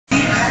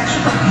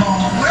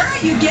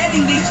you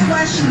getting these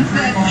questions?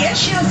 The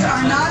issues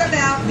are not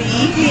about the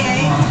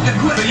EPA.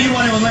 But you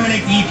want to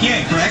eliminate the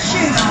EPA, correct?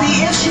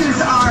 The issues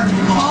are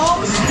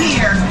homes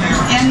here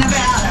in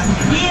Nevada.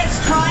 He is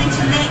trying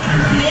to make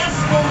this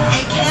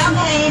a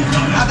campaign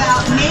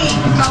about me.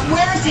 But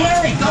where's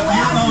Harry? Go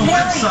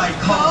ask Harry.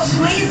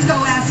 Please go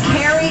ask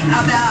Harry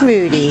about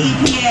Rudy. the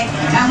EPA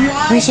and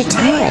why Where's your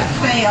they toy? have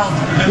failed.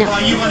 No.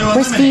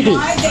 Where's Phoebe?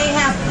 Why they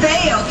have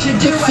failed to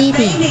do what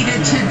they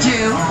needed to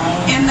do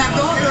in the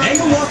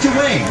Angle walked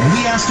away when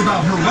we asked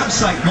about her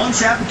website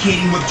once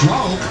advocating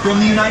withdrawal from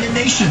the United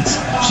Nations.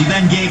 She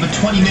then gave a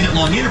 20-minute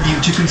long interview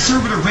to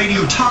conservative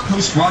radio talk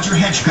host Roger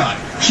Hedgecott.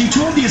 She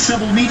told the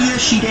assembled media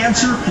she'd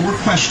answer 4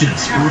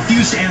 questions, but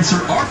refused to answer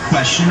our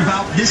question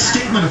about this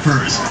statement of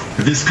hers.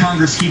 If this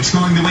Congress keeps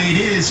going the way it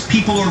is,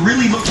 people are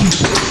really looking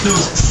for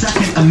those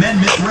Second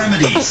Amendment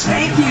remedies.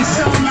 Thank you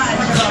so much.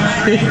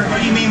 What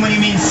do you mean when you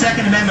mean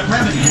Second Amendment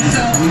remedies?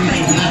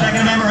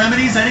 Second Amendment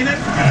remedies, anything?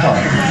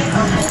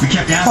 We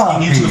kept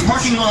asking into the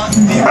parking lot.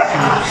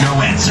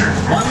 No answer.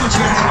 Why won't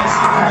you answer what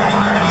Second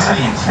Amendment remedies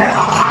means?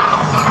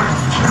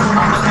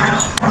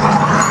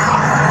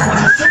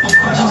 It's a simple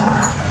question.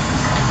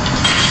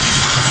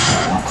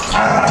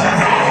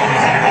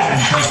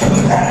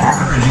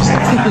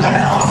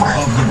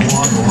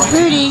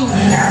 Rudy.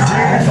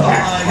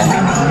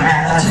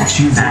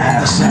 She's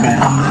the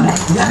Second Amendment.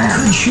 What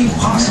could she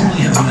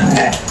possibly have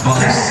meant by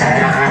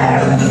Second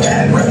Amendment?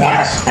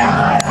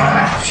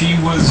 She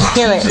was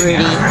Kill it,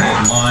 Rudy.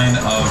 a line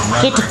of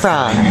Get the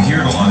frog. You hear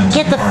it a lot.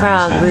 Get the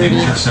frog, Rudy.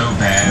 Things are so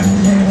bad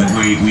that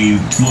we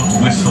look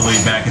wistfully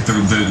back at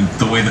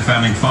the way the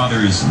founding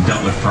fathers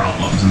dealt with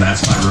problems, and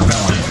that's by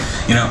rebelling.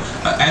 You know,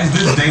 as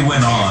this day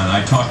went on,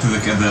 I talked to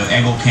the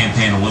Angle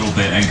campaign a little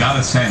bit and got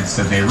a sense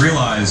that they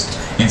realized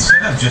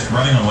instead of just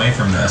running away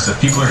from this,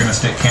 if people are going to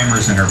stick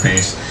cameras in her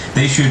face,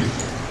 they should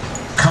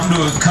come to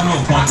a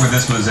point where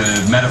this was a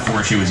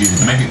metaphor she was using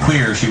to make it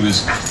clear she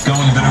was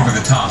going a bit over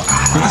the top.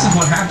 But this is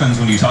what happens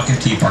when you talk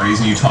at tea parties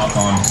and you talk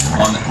on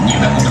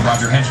the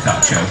Roger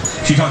Hedgecott show.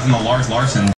 She talked on the Lars Larson